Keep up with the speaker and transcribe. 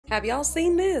Have y'all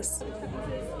seen this?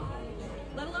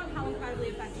 Let alone how incredibly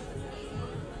effective this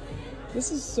is.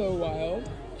 This is so wild.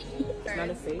 It's not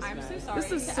a face I'm so sorry.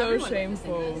 This is so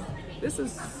shameful. This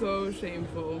is so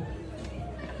shameful.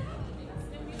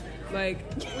 Like,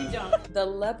 We don't. The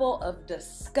level of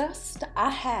disgust I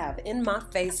have in my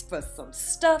face for some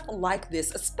stuff like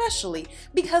this, especially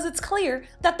because it's clear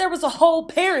that there was a whole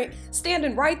parent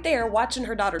standing right there watching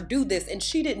her daughter do this and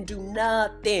she didn't do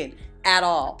nothing at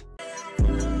all.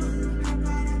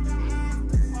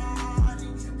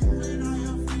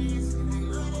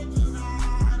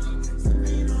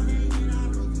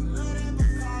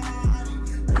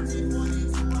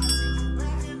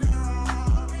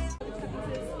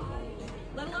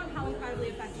 Let alone how incredibly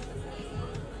effective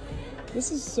this is.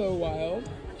 this is so wild.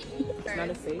 It's not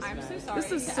a face I'm so sorry.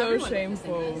 This is to so everyone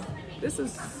shameful. This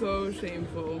is so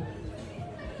shameful.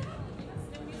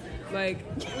 Like,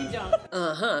 We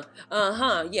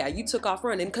don't. Yeah, you took off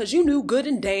running because you knew good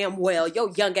and damn well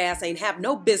your young ass ain't have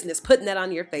no business putting that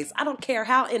on your face. I don't care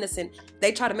how innocent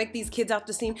they try to make these kids out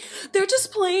to seem. They're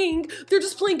just playing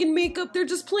in makeup, they're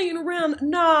just playing around.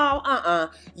 No,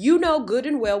 you know good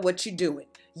and well what you're doing.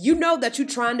 You know that you're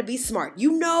trying to be smart.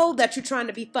 You know that you're trying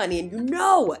to be funny. And you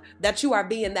know that you are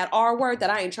being that R word that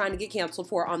I ain't trying to get canceled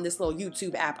for on this little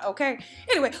YouTube app, okay?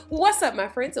 Anyway, what's up, my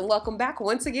friends? And welcome back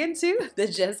once again to the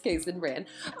Just Kaysen brand.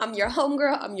 I'm your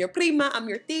homegirl. I'm your prima. I'm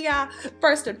your tia.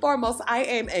 First and foremost, I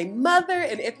am a mother.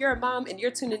 And if you're a mom and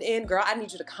you're tuning in, girl, I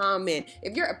need you to comment.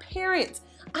 If you're a parent,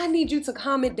 I need you to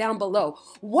comment down below.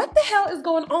 What the hell is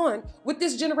going on with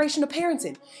this generation of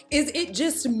parenting? Is it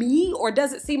just me, or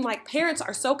does it seem like parents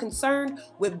are so concerned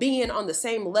with being on the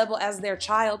same level as their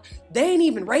child, they ain't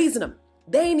even raising them.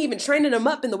 They ain't even training them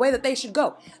up in the way that they should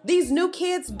go. These new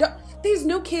kids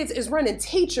is running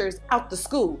teachers out the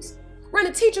schools.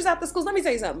 Running teachers out the schools. Let me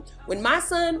tell you something. When my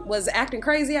son was acting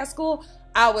crazy at school,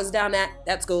 I was down at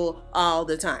that school all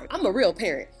the time. I'm a real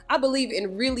parent. I believe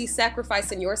in really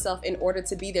sacrificing yourself in order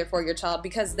to be there for your child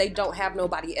because they don't have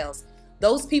nobody else.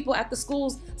 Those people at the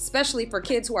schools, especially for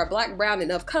kids who are black, brown,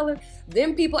 and of color,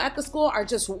 them people at the school are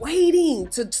just waiting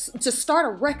to start a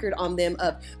record on them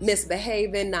of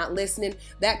misbehaving, not listening.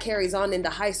 That carries on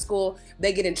into high school.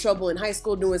 They get in trouble in high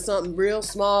school doing something real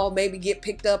small, maybe get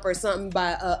picked up or something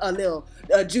by a little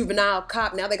juvenile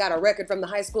cop. Now they got a record from the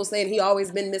high school saying he always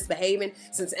been misbehaving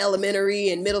since elementary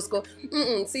and middle school.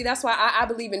 See, that's why I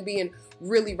believe in being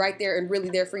really right there and really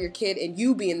there for your kid and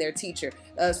you being their teacher.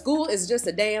 School is just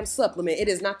a damn supplement. It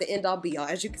is not the end all be all.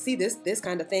 As you can see, this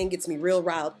kind of thing gets me real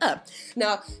riled up.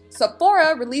 Now,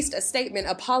 Sephora released a statement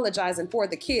apologizing for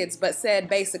the kids, but said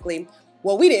basically,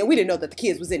 well, we didn't know that the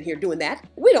kids was in here doing that.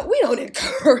 We don't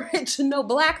encourage no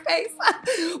blackface.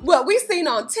 What we seen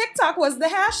on TikTok was the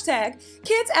hashtag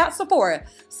kids at Sephora.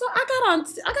 So I got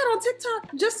on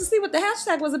TikTok just to see what the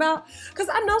hashtag was about, because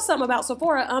I know something about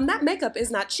Sephora. That makeup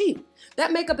is not cheap.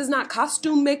 That makeup is not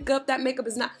costume makeup. That makeup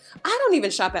is not. I don't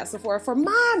even shop at Sephora for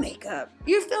my makeup.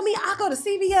 You feel me? I go to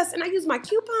CVS and I use my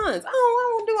coupons. I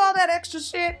don't do all that extra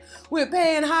shit with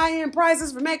paying high-end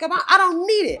prices for makeup. I don't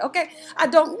need it, okay? I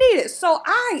don't need it. So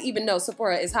I even know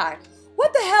Sephora is high.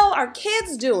 What the hell are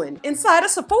kids doing inside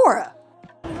of Sephora?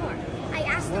 I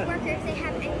asked the worker if they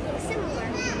have anything similar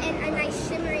and a nice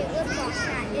shimmery lip gloss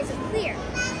that is clear.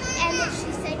 And then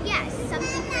she said yes,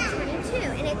 something for 22.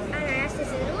 And I asked,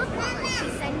 is it a lip gloss? And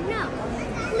she said no.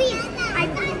 Please, I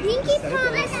pinky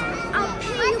promise I'll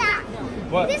pay you back.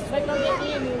 What? This will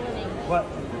mean, What?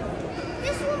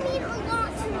 this will mean a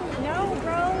lot to me. No,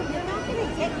 bro, you're not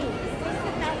gonna get me.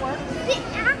 That work. It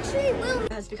actually will.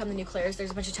 Has become the new Claire's.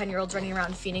 There's a bunch of 10-year-olds running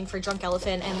around fiending for Drunk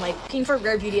Elephant and like looking for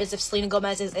rare beauty as if Selena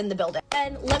Gomez is in the building.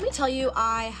 And let me tell you,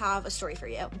 I have a story for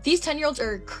you. These 10-year-olds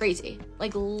are crazy.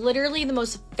 Like literally the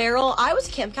most feral. I was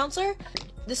a camp counselor.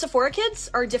 The Sephora kids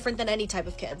are different than any type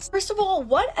of kids. First of all,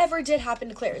 whatever did happen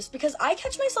to Claire's? Because I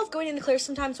catch myself going into Claire's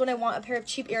sometimes when I want a pair of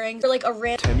cheap earrings or like a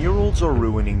random 10-year-olds are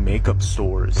ruining makeup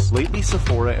stores. Lately,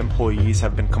 Sephora employees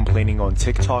have been complaining on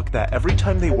TikTok that every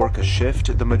time they work a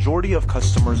shift, the majority of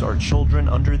customers are children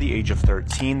under the age of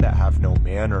 13 that have no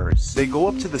manners. They go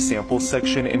up to the samples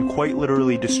section and quite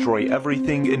literally destroy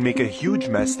everything and make a huge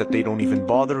mess that they don't even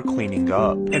bother cleaning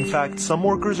up. In fact, some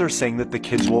workers are saying that the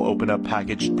kids will open up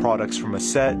packaged products from a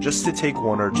set just to take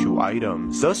 1 or 2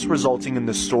 items, thus resulting in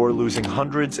the store losing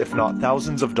hundreds if not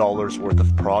thousands of dollars worth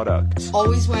of product.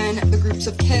 Always when the groups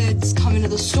of kids come into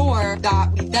the store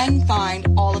that we then find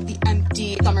all of the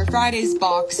empty Summer Fridays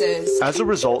boxes. As a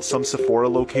result, some Sephora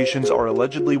locations are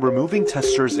allegedly removing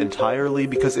testers entirely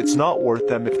because it's not worth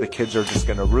them if the kids are just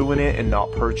gonna ruin it and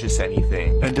not purchase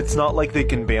anything. And it's not like they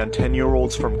can ban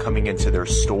 10-year-olds from coming into their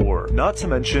store. Not to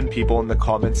mention, people in the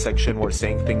comments section were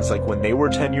saying things like when they were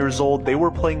 10 years old, they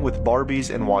were playing with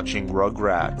Barbies and watching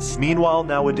Rugrats. Meanwhile,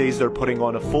 nowadays they're putting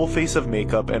on a full face of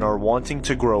makeup and are wanting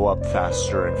to grow up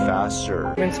faster and faster.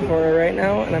 I'm in Sephora right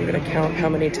now and I'm gonna count how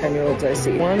many 10-year-olds I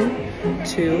see. 1,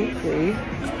 2, 3.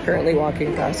 Currently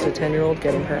walking past a 10-year-old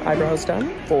getting her eyebrows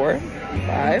done. 4,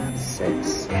 5,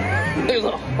 6. There's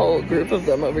a whole group of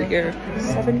them over here.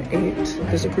 7, 8.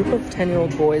 There's a group of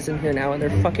 10-year-old boys in here now and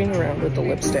they're fucking around with the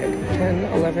lipstick. 10,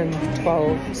 11,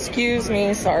 12. Excuse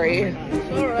me, sorry.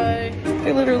 Alright.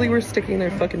 They literally were sticking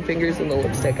their fucking fingers in the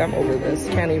lipstick. I'm over this.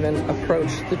 Can't even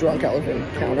approach the Drunk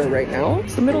Elephant counter right now.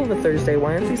 It's the middle of a Thursday.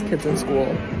 Why aren't these kids in school?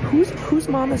 Whose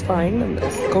mom is buying them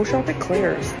this? Go shop at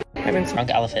Claire's. I'm in Drunk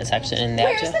Elephant section in there.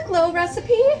 Where's the glow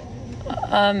recipe?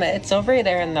 It's over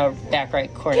there in the back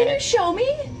right corner. Can you show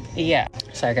me? Yeah.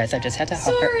 Sorry guys, I just had to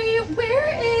help her. Sorry,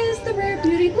 where is the Rare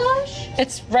Beauty blush?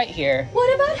 It's right here.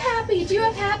 What about Happy? Do you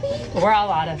have Happy? We're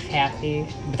all out of Happy,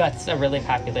 but that's a really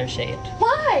popular shade.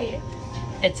 Why?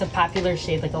 It's a popular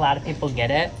shade, like a lot of people get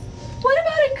it. What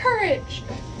about Encourage?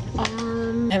 What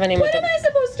am I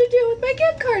supposed to do with my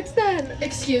gift cards then?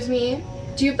 Excuse me.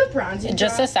 Do you have the bronzing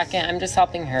Just drops? a second, I'm just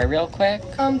helping her real quick.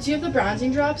 Do you have the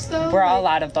bronzing drops though? We're all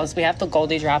out of those. We have the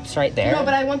Goldie drops right there. No,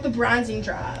 but I want the bronzing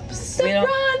drops. The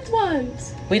bronze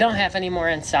ones. We don't have any more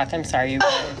in stock. I'm sorry, you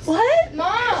guys. What?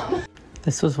 Mom!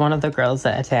 This was one of the girls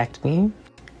that attacked me.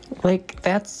 Like,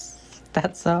 that's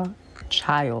a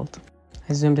child.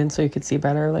 I zoomed in so you could see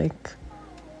better. Like,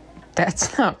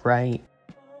 that's not right.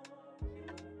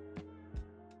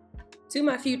 To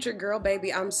my future girl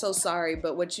baby, I'm so sorry,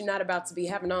 but what you're not about to be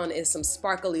having on is some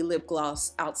sparkly lip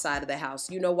gloss outside of the house.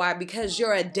 You know why? Because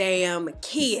you're a damn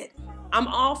kid. I'm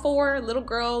all for little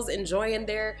girls enjoying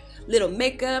their little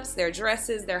makeups, their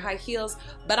dresses, their high heels,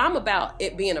 but I'm about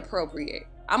it being appropriate.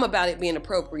 I'm about it being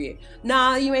appropriate.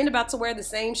 Nah, you ain't about to wear the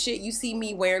same shit you see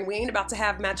me wearing. We ain't about to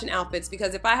have matching outfits,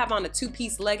 because if I have on a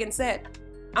 2-piece legging set,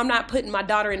 I'm not putting my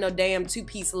daughter in no damn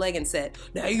 2-piece legging set.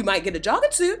 Now you might get a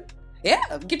jogging suit. Yeah,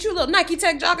 get you a little Nike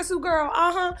Tech jogging suit, girl.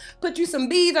 Put you some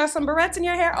beads or some barrettes in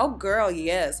your hair. Oh, girl,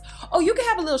 yes. Oh, you can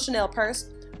have a little Chanel purse.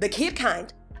 The kid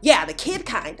kind. Yeah, the kid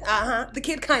kind. The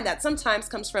kid kind that sometimes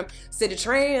comes from City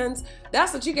Trends.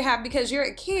 That's what you can have because you're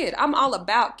a kid. I'm all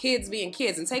about kids being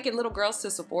kids and taking little girls to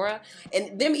Sephora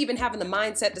and them even having the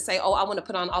mindset to say, oh, I want to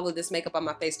put on all of this makeup on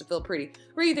my face to feel pretty.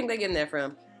 Where do you think they're getting that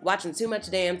from? Watching too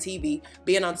much damn TV,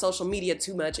 being on social media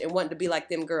too much, and wanting to be like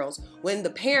them girls. When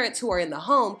the parents who are in the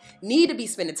home need to be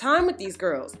spending time with these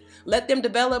girls. Let them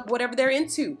develop whatever they're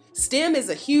into. STEM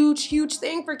is a huge, huge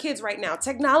thing for kids right now.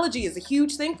 Technology is a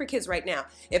huge thing for kids right now.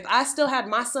 If I still had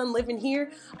my son living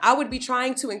here, I would be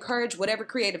trying to encourage whatever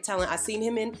creative talent I seen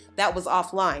him in that was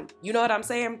offline. You know what I'm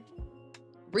saying?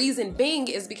 Reason being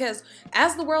is because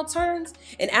as the world turns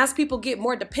and as people get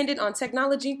more dependent on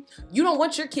technology, you don't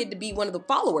want your kid to be one of the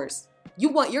followers. You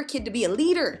want your kid to be a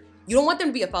leader. You don't want them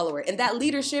to be a follower. And that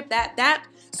leadership, that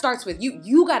starts with you.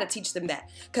 You got to teach them that.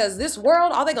 Because this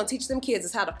world, all they're going to teach them kids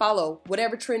is how to follow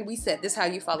whatever trend we set. This is how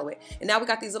you follow it. And now we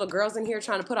got these little girls in here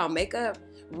trying to put on makeup.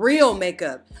 Real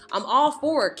makeup. I'm all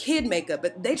for kid makeup,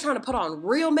 but they trying to put on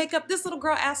real makeup. This little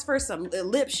girl asked for some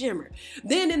lip shimmer.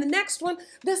 Then in the next one,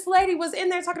 this lady was in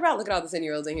there talking about, look at all the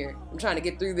 10-year-olds in here. I'm trying to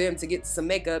get through them to get some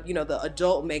makeup, you know, the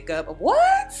adult makeup.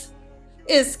 What?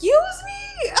 Excuse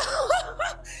me?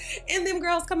 And them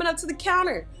girls coming up to the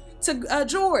counter. To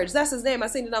George, that's his name. I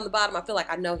seen it on the bottom. I feel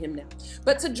like I know him now.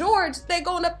 But to George, they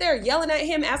going up there yelling at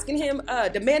him, asking him,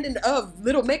 demanding of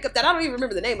little makeup that I don't even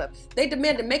remember the name of. They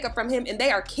demanded makeup from him, and they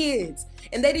are kids.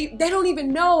 And they don't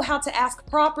even know how to ask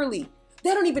properly.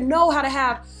 They don't even know how to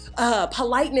have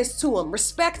politeness to them,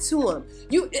 respect to them.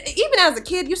 Even as a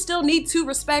kid, you still need to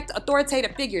respect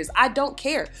authoritative figures. I don't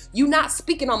care. You not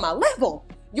speaking on my level.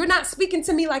 You're not speaking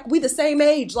to me like we the same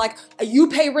age, like you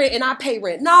pay rent and I pay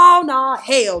rent. No,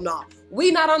 hell no. We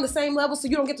not on the same level, so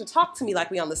you don't get to talk to me like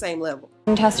we on the same level.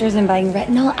 Testers and buying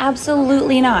retinol?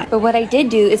 Absolutely not. But what I did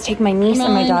do is take my niece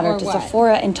and my daughter to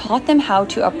Sephora and taught them how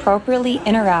to appropriately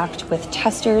interact with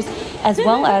testers, as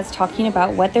well as talking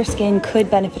about what their skin could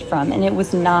benefit from, and it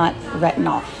was not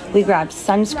retinol. We grabbed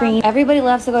sunscreen. Everybody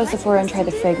loves to go to Sephora and try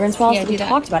the fragrance wall, so we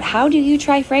talked about how do you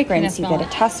try fragrance. You get a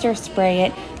tester, spray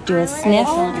it, do a sniff,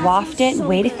 waft it,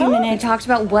 wait a few minutes. We talked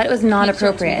about what was not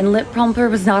appropriate, and lip plumper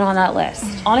was not on that list.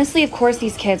 Honestly, of course,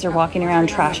 these kids are walking around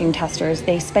trashing testers.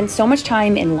 They spent so much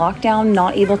time in lockdown,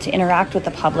 not able to interact with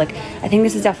the public. I think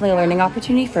this is definitely a learning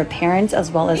opportunity for parents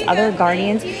as well as other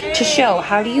guardians to show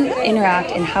how do you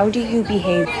interact and how do you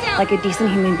behave like a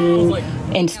decent human being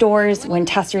in stores when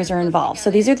testers are involved.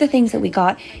 So these are the things that we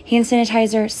got: hand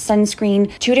sanitizer,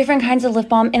 sunscreen, 2 different kinds of lip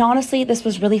balm, and honestly, this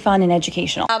was really fun and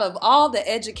educational. Out of all the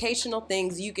educational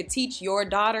things you could teach your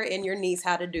daughter and your niece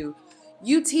how to do,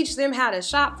 you teach them how to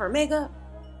shop for makeup,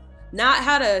 not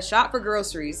how to shop for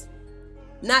groceries,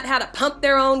 not how to pump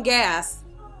their own gas,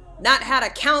 not how to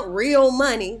count real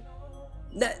money.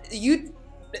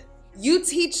 You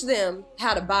teach them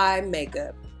how to buy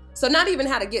makeup. So not even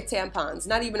how to get tampons,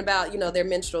 not even about, you know, their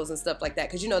menstruals and stuff like that,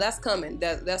 because you know that's coming,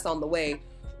 that's on the way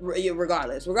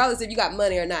regardless if you got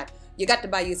money or not. You got to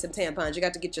buy you some tampons. You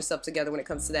got to get yourself together when it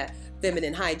comes to that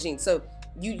feminine hygiene. So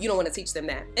you don't want to teach them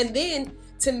that. And then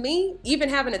to me, even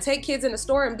having to take kids in the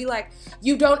store and be like,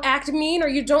 you don't act mean or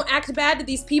you don't act bad to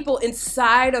these people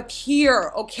inside of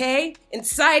here, okay?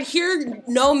 Inside here,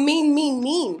 no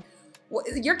mean.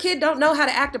 Your kid don't know how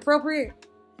to act appropriate.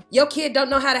 Your kid don't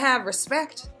know how to have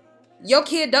respect. Your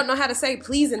kid don't know how to say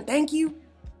please and thank you.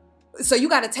 So you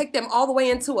got to take them all the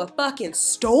way into a fucking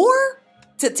store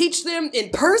to teach them in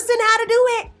person how to do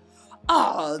it?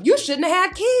 Oh, you shouldn't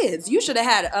have had kids. You should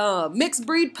have had mixed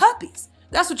breed puppies.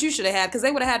 That's what you should have had, because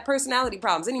they would have had personality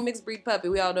problems. Any mixed breed puppy,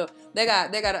 we all know, they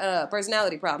got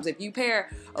personality problems. If you pair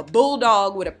a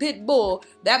bulldog with a pit bull,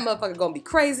 that motherfucker gonna be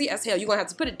crazy as hell. You're gonna have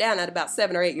to put it down at about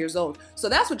 7 or 8 years old. So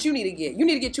that's what you need to get. You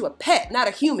need to get you a pet, not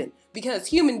a human, because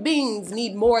human beings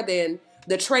need more than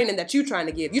the training that you're trying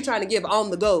to give. You're trying to give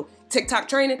on the go TikTok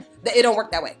training. It don't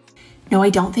work that way. No, I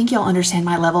don't think you'll understand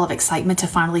my level of excitement to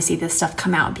finally see this stuff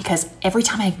come out, because every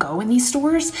time I go in these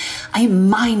stores, I am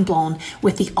mind blown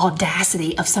with the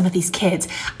audacity of some of these kids.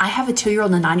 I have a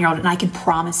 2-year-old and a 9-year-old, and I can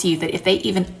promise you that if they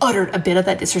even uttered a bit of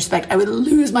that disrespect, I would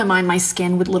lose my mind. My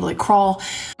skin would literally crawl.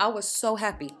 I was so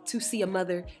happy to see a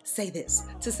mother say this,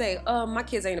 to say, my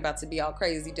kids ain't about to be all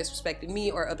crazy disrespecting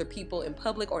me or other people in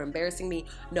public or embarrassing me.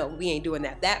 No, we ain't doing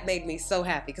that. That made me so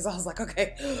happy, because I was like,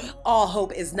 okay, all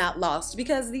hope is not lost,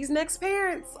 because these next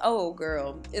parents, oh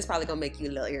girl, it's probably gonna make you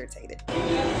a little irritated.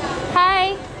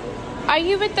 Hi, are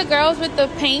you with the girls with the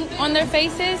paint on their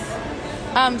faces?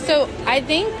 So I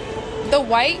think the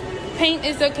white paint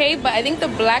is okay, but I think the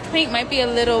black paint might be a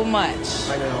little much.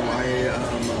 I know,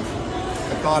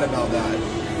 I thought about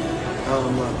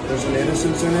that. There's an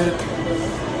innocence in it,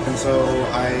 and so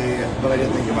but I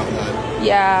didn't think about that.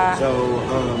 Yeah.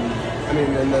 So, I mean,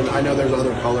 and then I know there's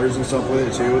other colors and stuff with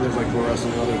it too. There's like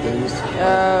fluorescent and other things.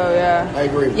 Oh, yeah. I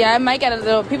agree. Yeah, it might get a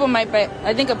little, people might, but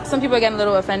I think some people are getting a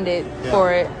little offended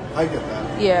for it. I get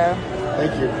that. Yeah.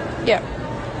 Thank you. Yeah.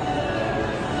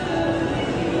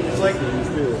 It's like,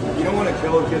 you don't want to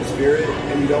kill a kid's spirit,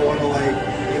 and you don't want to, like,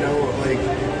 you know,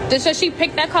 like... Does she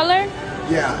pick that color?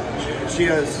 Yeah. She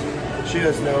has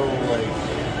no, like,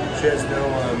 she has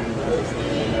no,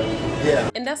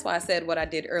 yeah. And that's why I said what I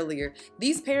did earlier.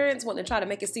 These parents want to try to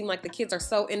make it seem like the kids are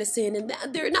so innocent and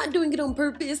they're not doing it on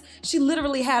purpose. She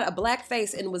literally had a black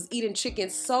face and was eating chicken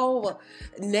so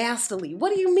nastily.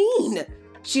 What do you mean?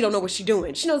 She don't know what she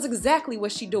doing. She knows exactly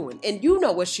what she doing, and you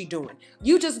know what she doing.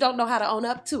 You just don't know how to own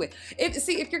up to it.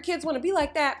 If your kids want to be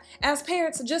like that, as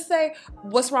parents, just say,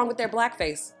 what's wrong with their black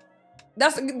face?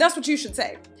 That's what you should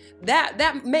say.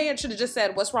 That man should have just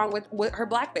said, what's wrong with her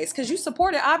blackface? Because you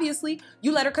support it, obviously.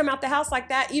 You let her come out the house like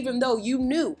that, even though you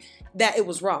knew that it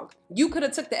was wrong. You could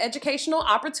have took the educational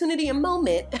opportunity and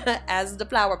moment, as the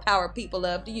flower power people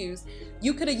love to use.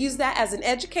 You could have used that as an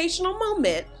educational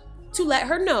moment to let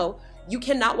her know you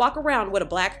cannot walk around with a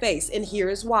black face, and here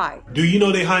is why. Do you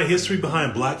know they hide history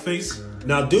behind blackface?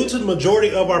 Now, due to the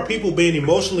majority of our people being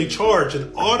emotionally charged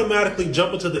and automatically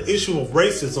jump into the issue of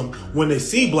racism when they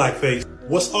see blackface,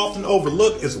 what's often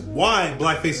overlooked is why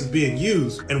blackface is being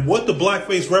used and what the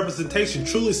blackface representation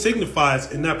truly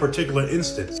signifies in that particular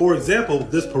instance. For example,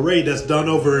 this parade that's done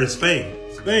over in Spain.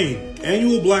 Spain,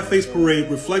 annual blackface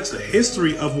parade reflects the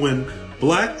history of when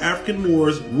Black African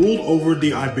Moors ruled over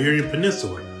the Iberian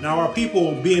Peninsula. Now, our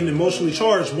people being emotionally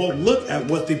charged won't look at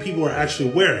what the people are actually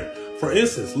wearing. For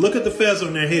instance, look at the feathers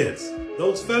on their heads.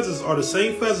 Those feathers are the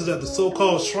same feathers that the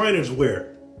so-called Shriners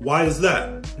wear. Why is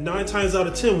that? 9 times out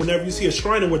of 10, whenever you see a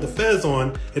Shriner with the fez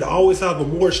on, it always have a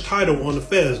Moorish title on the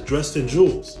fez dressed in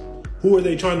jewels. Who are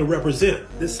they trying to represent?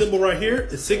 This symbol right here,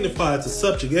 it signifies the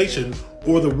subjugation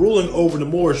or the ruling over the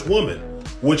Moorish woman,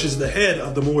 which is the head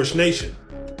of the Moorish nation.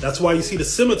 That's why you see the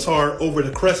scimitar over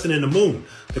the crescent and the moon.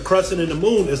 The crescent and the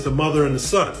moon is the mother and the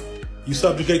son. You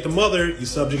subjugate the mother, you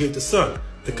subjugate the son.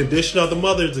 The condition of the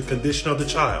mother is the condition of the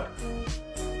child.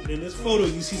 In this photo,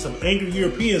 you see some angry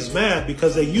Europeans mad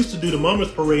because they used to do the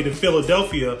Mummers Parade in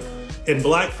Philadelphia in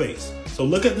blackface. So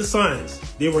look at the signs.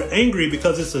 They were angry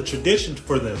because it's a tradition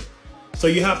for them. So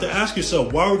you have to ask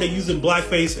yourself, why were they using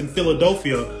blackface in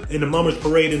Philadelphia in the Mummers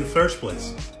Parade in the first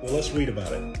place? Well, let's read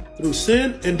about it. Through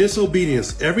sin and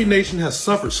disobedience, every nation has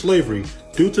suffered slavery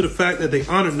due to the fact that they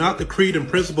honored not the creed and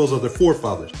principles of their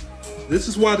forefathers. This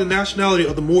is why the nationality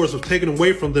of the Moors was taken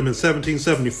away from them in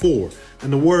 1774,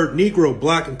 and the word Negro,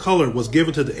 black, and colored was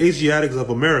given to the Asiatics of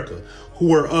America, who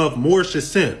were of Moorish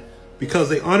descent, because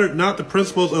they honored not the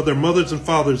principles of their mothers and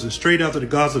fathers and strayed after the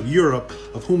gods of Europe,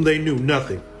 of whom they knew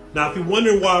nothing. Now, if you're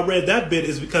wondering why I read that bit,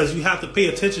 is because you have to pay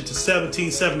attention to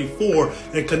 1774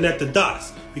 and connect the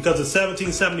dots. Because in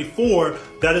 1774,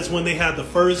 that is when they had the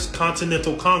first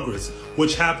Continental Congress,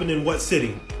 which happened in what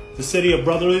city? The city of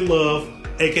brotherly love,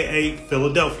 aka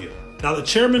Philadelphia. Now, the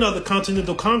chairman of the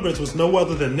Continental Congress was no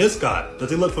other than this guy. Does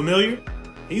he look familiar?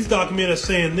 He's documented as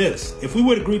saying this: if we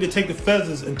would agree to take the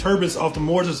feathers and turbans off the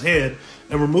Moors' head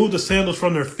and remove the sandals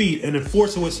from their feet and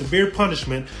enforce it with severe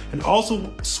punishment, and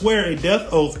also swear a death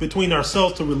oath between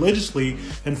ourselves to religiously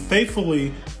and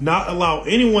faithfully not allow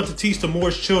anyone to teach the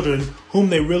Moorish children whom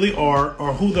they really are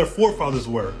or who their forefathers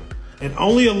were, and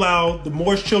only allow the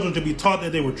Moorish children to be taught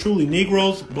that they were truly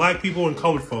Negroes, black people, and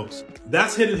colored folks.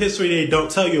 That's hidden history they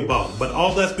don't tell you about, but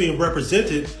all that's being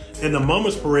represented in the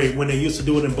Mummers Parade when they used to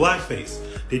do it in blackface.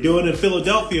 They do it in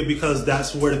Philadelphia because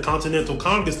that's where the Continental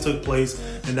Congress took place,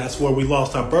 and that's where we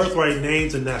lost our birthright,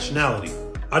 names, and nationality.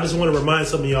 I just want to remind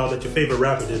some of y'all that your favorite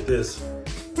rapper did this.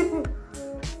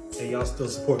 And y'all still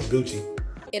supporting Gucci.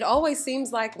 It always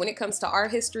seems like when it comes to our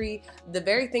history, the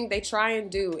very thing they try and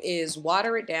do is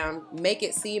water it down, make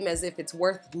it seem as if it's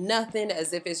worth nothing,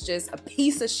 as if it's just a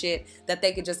piece of shit that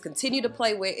they could just continue to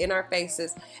play with in our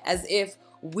faces, as if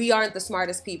we aren't the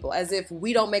smartest people, as if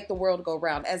we don't make the world go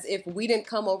round, as if we didn't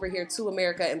come over here to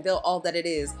America and build all that it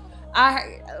is.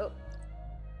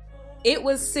 It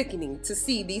was sickening to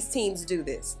see these teens do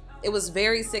this. It was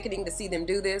very sickening to see them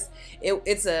do this.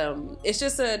 It's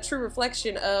just a true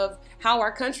reflection of how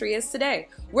our country is today.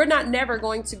 We're not never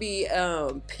going to be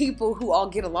people who all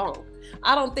get along.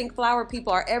 I don't think flower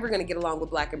people are ever going to get along with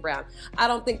black and brown. I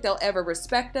don't think they'll ever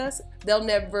respect us. They'll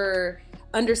never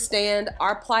understand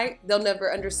our plight. They'll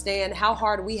never understand how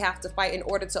hard we have to fight in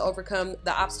order to overcome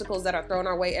the obstacles that are thrown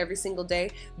our way every single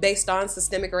day based on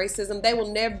systemic racism. They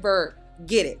will never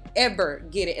get it, ever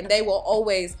get it. And they will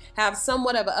always have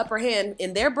somewhat of an upper hand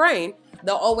in their brain.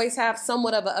 They'll always have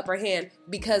somewhat of an upper hand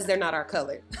because they're not our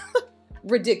color.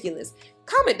 Ridiculous.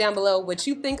 Comment down below what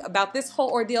you think about this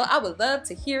whole ordeal. I would love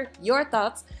to hear your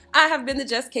thoughts. I have been the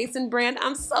Just Kaysen brand.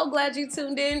 I'm so glad you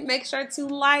tuned in. Make sure to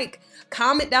like,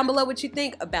 comment down below what you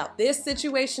think about this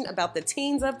situation, about the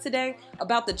teens of today,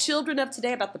 about the children of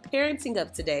today, about the parenting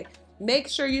of today. Make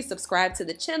sure you subscribe to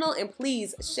the channel and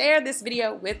please share this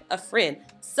video with a friend.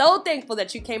 So thankful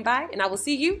that you came by, and I will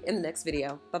see you in the next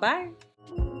video. Bye-bye.